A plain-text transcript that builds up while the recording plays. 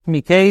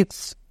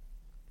Miketz,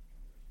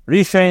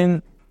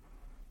 Rishon.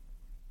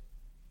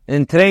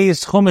 In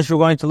today's Chumash, we're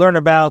going to learn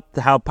about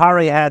how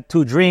Pari had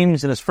two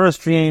dreams. In his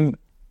first dream,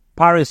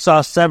 Pari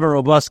saw 7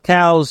 robust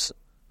cows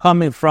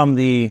coming from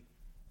the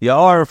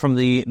Ya'ar, from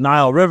the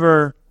Nile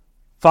River,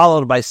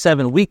 followed by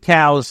 7 weak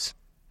cows,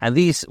 and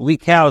these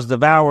weak cows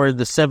devoured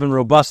the 7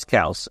 robust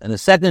cows. In the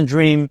second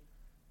dream,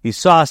 he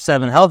saw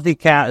 7 healthy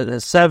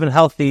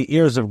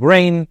ears of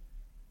grain,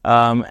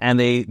 and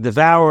they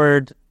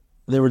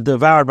were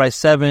devoured by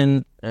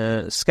 7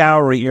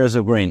 scoury ears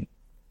of grain.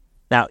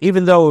 Now,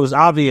 even though it was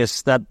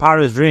obvious that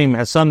Pari's dream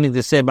has something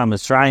to say about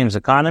Mitzrayim's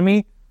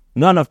economy,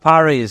 none of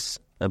Pari's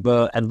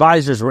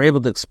advisors were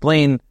able to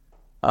explain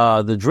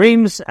the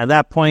dreams. At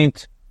that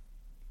point,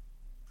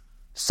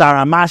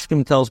 Sarah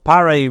Mashkim tells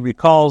Pari,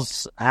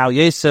 recalls how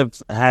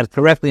Yosef had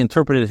correctly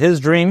interpreted his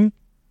dream,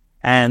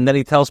 and then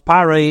he tells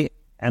Pari,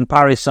 and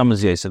Pari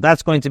summons Yosef.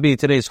 That's going to be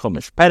today's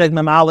Chumash. Perek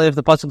Mem Aleph,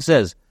 the pasuk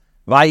says,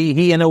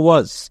 Vayihi, and it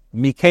was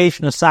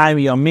Mikesh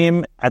Nasayim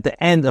Yomim, at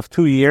the end of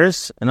 2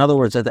 years. In other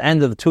words, at the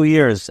end of the 2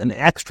 years, an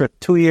extra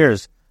 2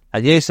 years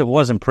that Yosef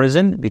was in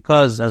prison,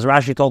 because, as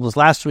Rashi told us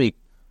last week,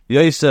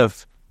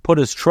 Yosef put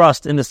his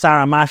trust in the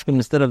Sarah Mashkim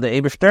instead of the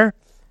Eibishter,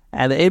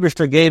 and the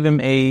Eibishter gave him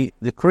a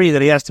decree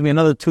that he has to be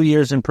another 2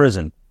 years in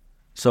prison.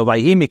 So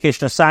Vayihi Mikesh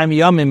Nasayim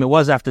Yomim, it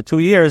was after 2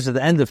 years, at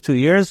the end of 2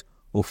 years,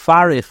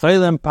 Ufari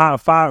Chaylim,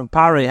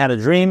 Pari had a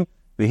dream,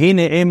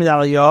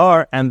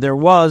 and there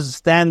was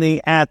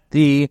standing at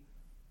the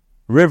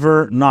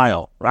river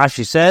Nile.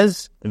 Rashi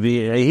says, as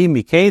the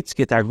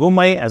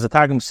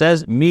Targum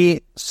says,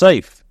 mi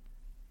seif,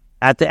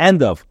 at the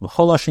end of,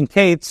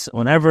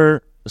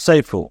 whenever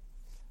seifu.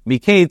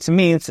 Miketz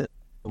means,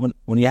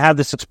 when you have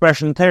this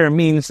expression in Torah,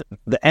 means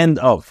the end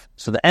of.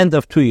 So the end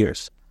of 2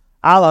 years.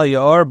 Al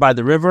Yaor, by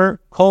the river,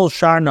 kol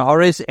shar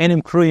nahares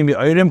enim kruyim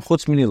yoirim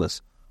chutz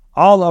minilis.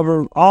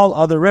 All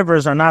other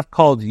rivers are not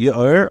called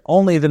Yair,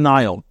 only the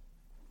Nile.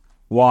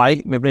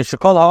 Why? Because the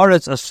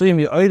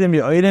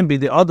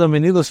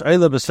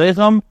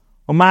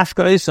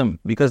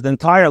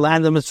entire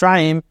land of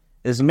Mitzrayim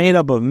is made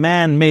up of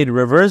man-made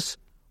rivers,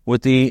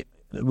 with the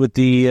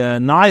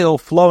Nile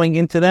flowing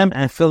into them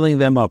and filling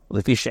them up.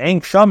 So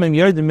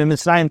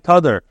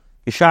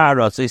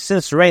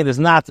since rain does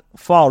not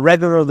fall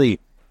regularly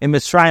in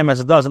Mitzrayim as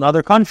it does in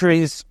other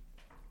countries,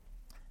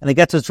 and it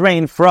gets its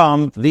rain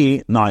from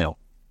the Nile.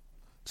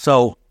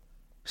 So,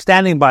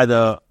 standing by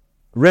the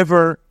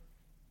river,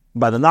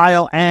 by the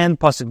Nile, and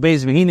pasuk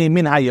beis v'hine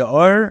min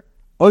hayaor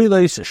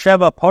oilos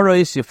sheva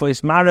poros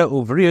yefos mara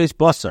uvrios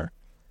basar,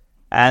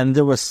 and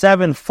there were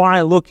 7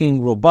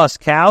 fine-looking, robust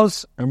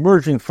cows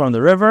emerging from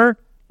the river,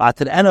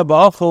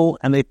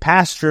 and they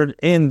pastured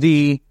in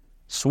the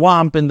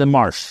swamp, in the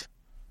marsh.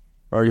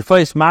 Or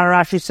yefos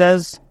mara, Rashi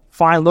says,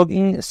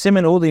 fine-looking,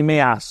 simin uli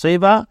mea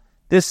seva.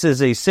 This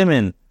is a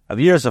simin of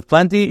years of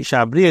plenty,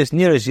 when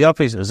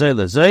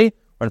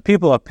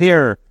people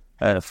appear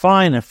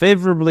fine and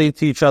favorably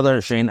to each other.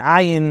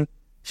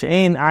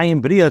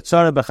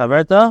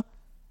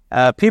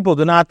 People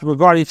do not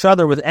regard each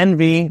other with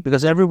envy,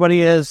 because everybody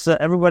has.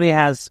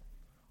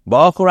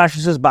 Rashi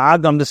says,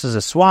 Ba'agam, this is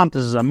a swamp,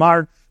 this is a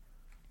marsh.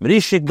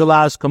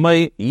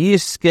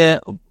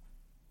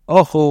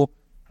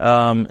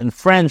 In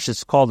French,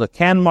 it's called a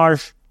can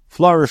marsh,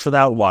 flourish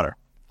without water.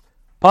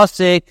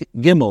 Pasuk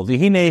Gimel,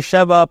 V'hine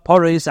Sheva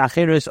Poris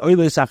Acheres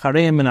Oilis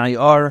Achareim and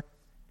Ayar,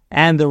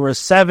 and there were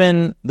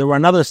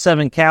another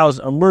 7 cows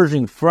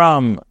emerging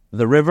from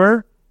the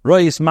river.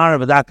 Rois Mara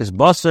V'dakis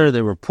Basar,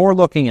 they were poor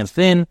looking and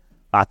thin.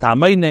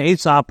 Atamayne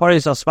Eitza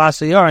Poris Al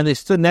Spasayar, and they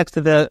stood next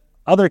to the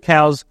other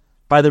cows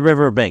by the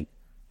river bank.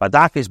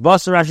 V'dakis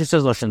Basar, Rashi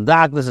says, Loshen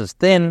Dak, this is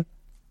thin.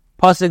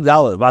 Pasuk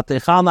Dalet,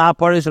 V'techalna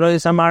Poris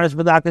Rois Amaris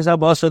V'dakis Al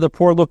Basar, the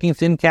poor looking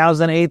thin cows,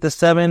 then ate the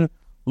 7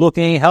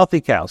 looking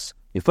healthy cows.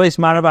 They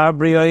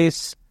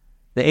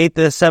ate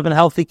the 7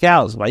 healthy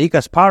cows.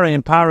 Vayikas Pari,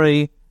 and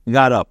Pari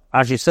got up.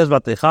 Rashi says,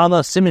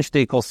 "Vatechala simin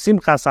shtei kol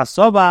simchas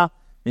hasoba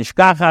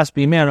nishkachas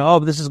b'imei." Oh,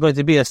 this is going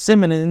to be a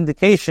simin, an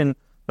indication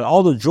that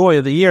all the joy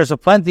of the years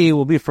of plenty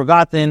will be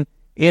forgotten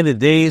in the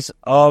days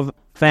of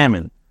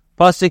famine.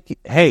 Pasuk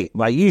Hey,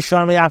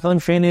 Vayishon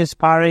li'achalim shenis,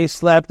 Pari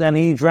slept and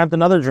he dreamt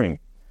another dream.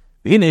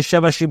 V'hine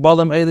sheva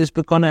shibolim elis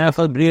b'kona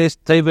echad b'riyos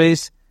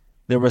teves.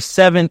 There were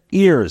 7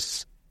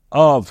 ears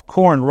of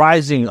corn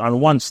rising on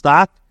one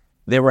stalk.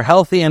 They were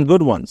healthy and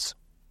good ones.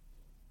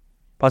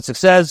 Pasuk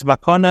says,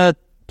 Bakona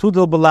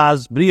tudel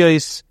belaz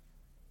briois.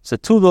 It's a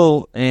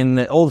tudel in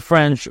Old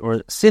French,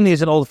 or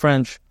sinis in Old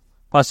French.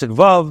 Pasuk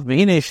vav,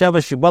 v'hine sheva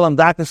shibalam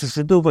dakas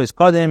sheduva is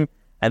kadim.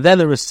 And then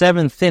there were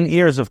 7 thin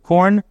ears of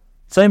corn,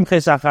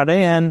 tzimches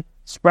acharein,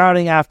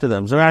 sprouting after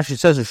them. So Rashi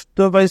says,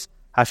 shtuvais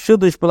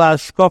hashudish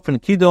belaz shkof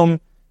and kidum.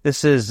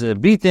 This is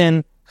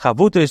beaten.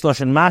 Chavutos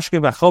loshen mashke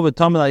v'chovet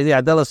tomel aydi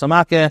adela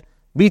samake.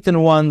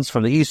 Beaten ones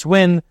from the east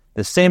wind,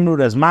 the same root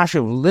as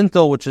mashiv,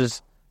 lintel, which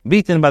is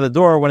beaten by the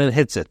door when it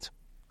hits it.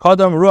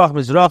 Kodam ruach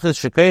mizrachis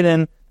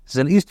shekeden is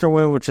an eastern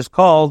wind which is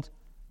called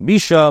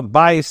bisha,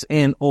 bais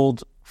in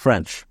Old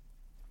French.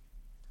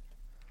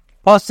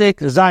 Pasik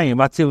Zayin,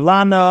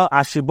 Vativlana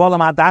Ashibolam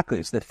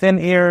Hadakis. The thin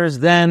ears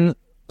then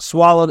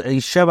swallowed a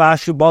Sheva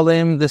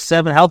Ashibolim, the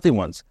 7 healthy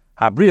ones.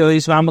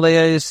 Habrios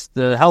Vamaleis,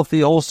 the healthy,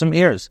 wholesome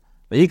ears.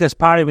 Vayikas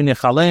Pari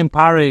V'Nichalem,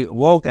 Pari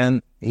woke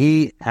and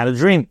he had a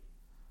dream.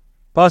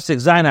 Pasik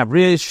Zayin,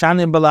 Habrios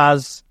Shanim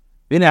Balaz,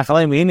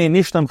 V'Nichalem, V'Hine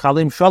Nishtam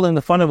Chalim Shalim,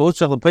 the fun of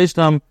Utzach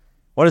L'Peistam.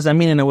 What does that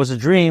mean? And it was a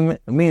dream.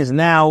 It means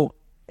now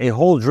a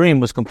whole dream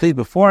was complete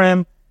before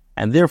him,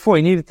 and therefore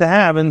he needed to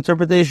have an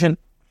interpretation.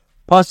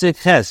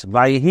 Pasik Ches,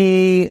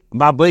 Vayihi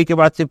Ba'Boike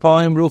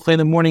B'Tipoim Rucha, in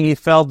the morning he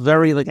felt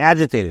very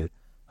agitated.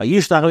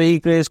 He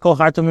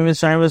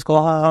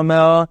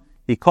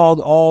called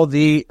all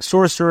the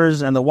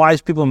sorcerers and the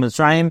wise people of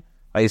Mitzrayim.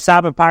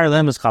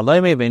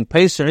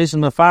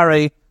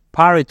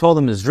 Pari told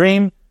him his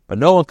dream, but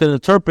no one could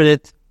interpret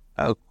it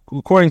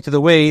according to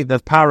the way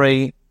that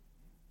Pari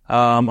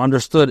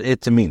understood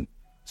it to mean.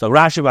 So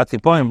Rashi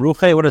Batipoim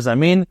Ruche, what does that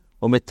mean?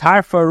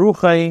 Umetarfa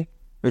Ruche,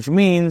 which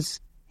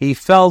means he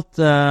felt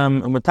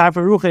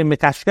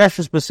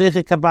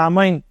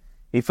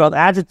he felt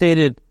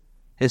agitated.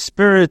 His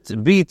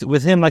spirit beat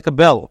with him like a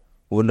bell.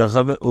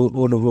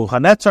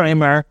 Nebuchadnezzar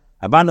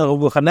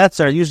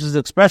uses the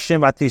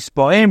expression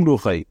Batispoem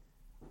Ruche.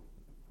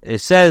 It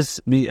says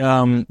the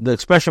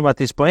expression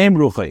Batispoem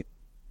Ruche.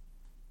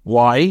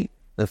 Why?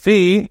 The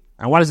fee,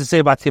 and what does it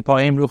say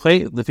Batipoem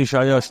Ruche? The fee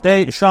Sham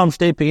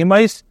Shtei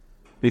Peimais,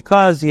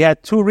 because he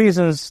had 2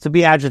 reasons to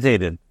be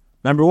agitated.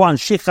 Number 1,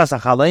 Shichas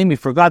Achaleim, he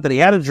forgot that he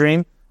had a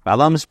dream, and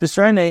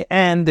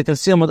the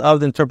concealment of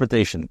the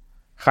interpretation.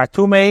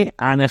 Chatume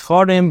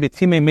Anechorim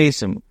B'Time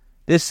Mesim.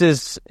 This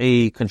is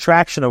a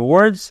contraction of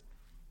words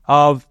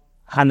of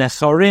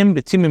Hanechorim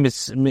B'Time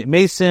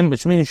Mesim,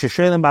 which means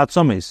Sheshelim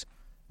Ba'atzomis.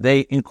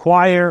 They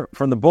inquire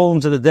from the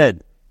bones of the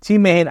dead.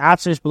 Time Hein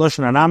Atzomis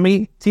B'Loshen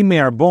Arami. Time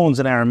are bones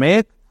in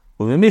Aramaic.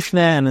 With the Mishnah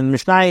and in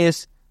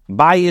Mishnayis,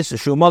 Bayis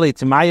Shumali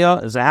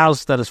Timaya is a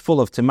house that is full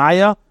of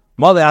Timaya.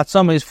 Mali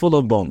Atzomis is full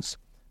of bones.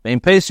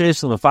 In Pesach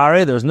Yisrael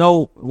Pare, there's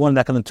no one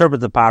that can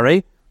interpret the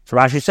Pare. So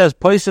Rashi says,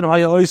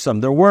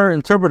 there were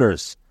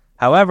interpreters.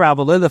 However,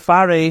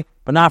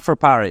 but not for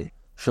Pari.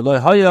 There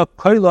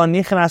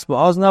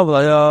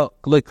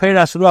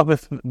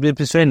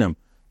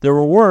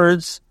were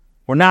words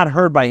were not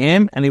heard by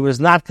him, and he was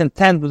not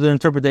content with the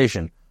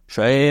interpretation.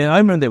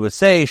 They would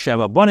say,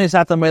 you're going to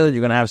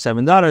have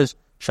 $7.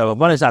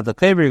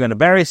 You're going to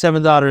bury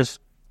 $7.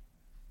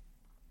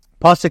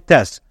 Pasuk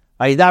test.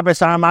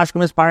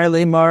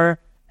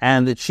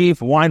 And the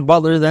chief wine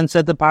butler then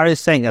said to Pari,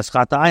 saying,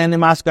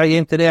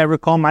 today I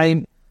recall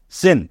my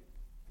sin.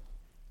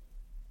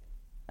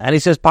 And he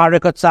says,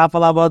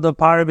 the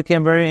Pari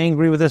became very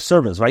angry with his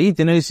servants. He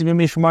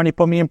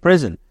put me in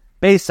prison.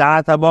 In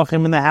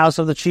the house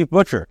of the chief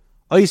butcher.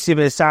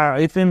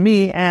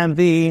 Me and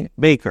the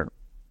baker.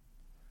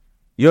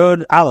 I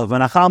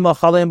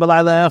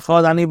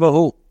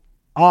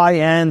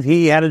and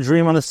he had a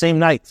dream on the same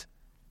night.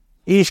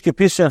 Each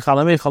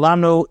having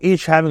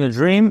a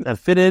dream that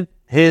fitted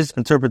his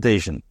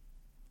interpretation.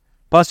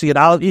 Which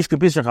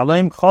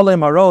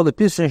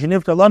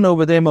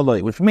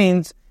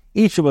means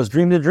each of us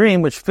dreamed a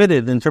dream which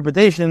fitted the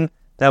interpretation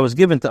that was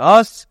given to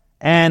us,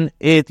 and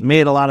it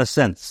made a lot of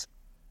sense.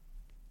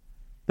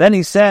 Then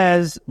he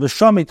says, with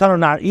us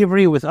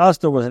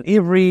there was an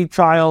Ivri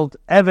child,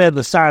 Eved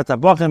l'sarat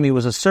abachim, he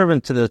was a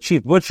servant to the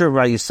chief butcher,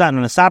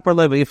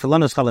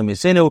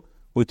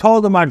 we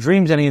told him our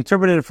dreams and he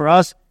interpreted it for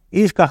us,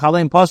 each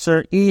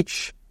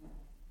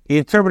he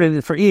interpreted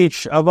it for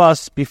each of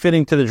us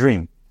befitting to the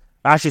dream.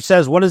 Rashi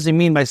says, what does he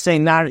mean by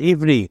saying Nar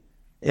Ivri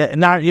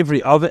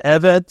of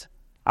Eved?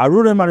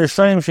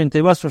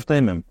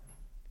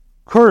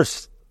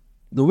 Cursed.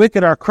 The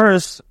wicked are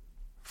cursed,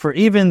 for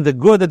even the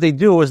good that they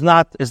do is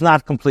not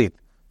complete.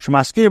 They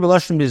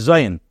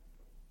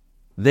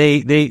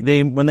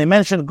when they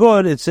mention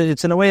good, it's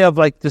in a way of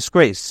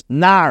disgrace.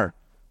 Nar.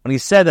 When he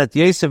said that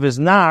Yosef is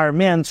Nar,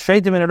 man,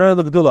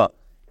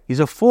 he's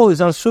a fool,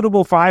 he's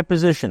unsuitable for high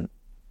position.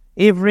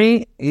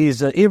 Ivri,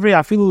 he's Ivri,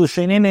 afilu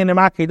l'sheinene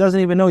nemak, he doesn't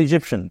even know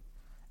Egyptian.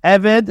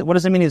 Eved, what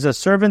does it mean? He's a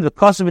servant. It's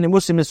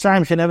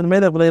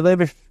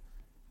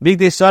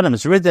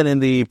written in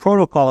the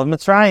protocol of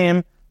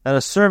Mitzrayim that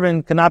a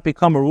servant cannot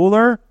become a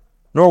ruler,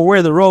 nor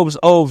wear the robes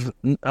of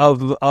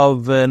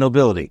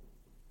nobility.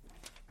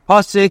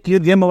 As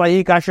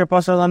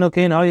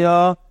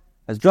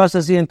just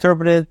as he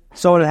interpreted,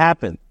 so it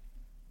happened.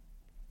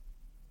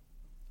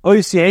 Pare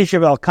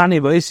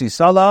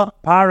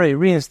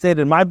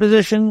reinstated my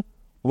position,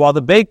 while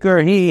the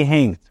baker, he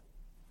hanged.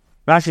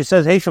 Rashi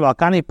says,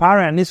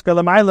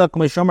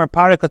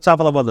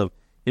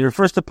 he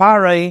refers to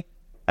Pare,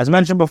 as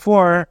mentioned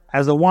before,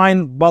 as the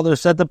wine butler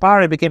said to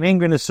Pare, became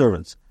angry in his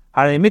servants.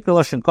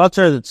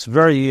 It's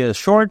very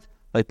short.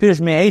 Like Pirish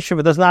Me'eshiv,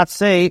 it does not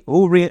say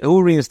who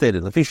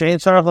reinstated. It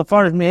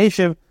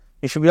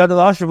should be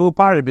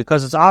Pare,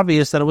 because it's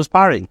obvious that it was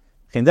Pare.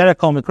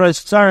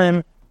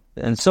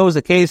 And so is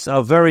the case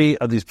of these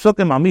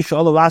psukim,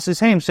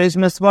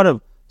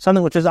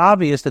 something which is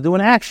obvious to do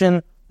an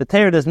action, the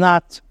Torah does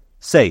not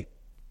say.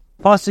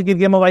 Pasuk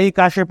Gimel Vayik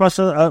Asher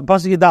Pasuk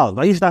Yidal.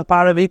 Vayishlach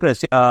Pare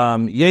Vayikras.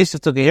 Yosef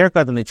took a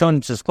haircut and they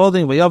changed his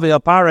clothing.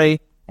 Vayavi Pare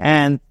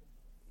and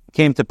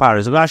came to Pare.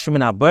 Rashi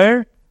min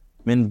haber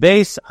min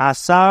beis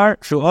asar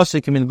shu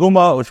osik min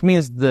guma, which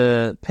means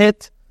the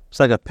pit. It's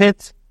like a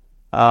pit.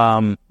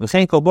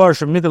 V'chein kol bar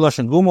shu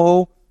midloshen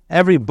gumahu.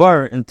 Every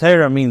bar in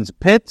Torah means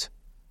pit.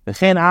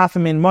 V'chein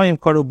afim min moyim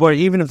koru bar.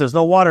 Even if there's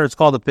no water, it's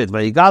called a pit.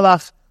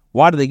 Vayigalach.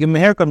 Why did they give him a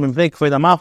haircut?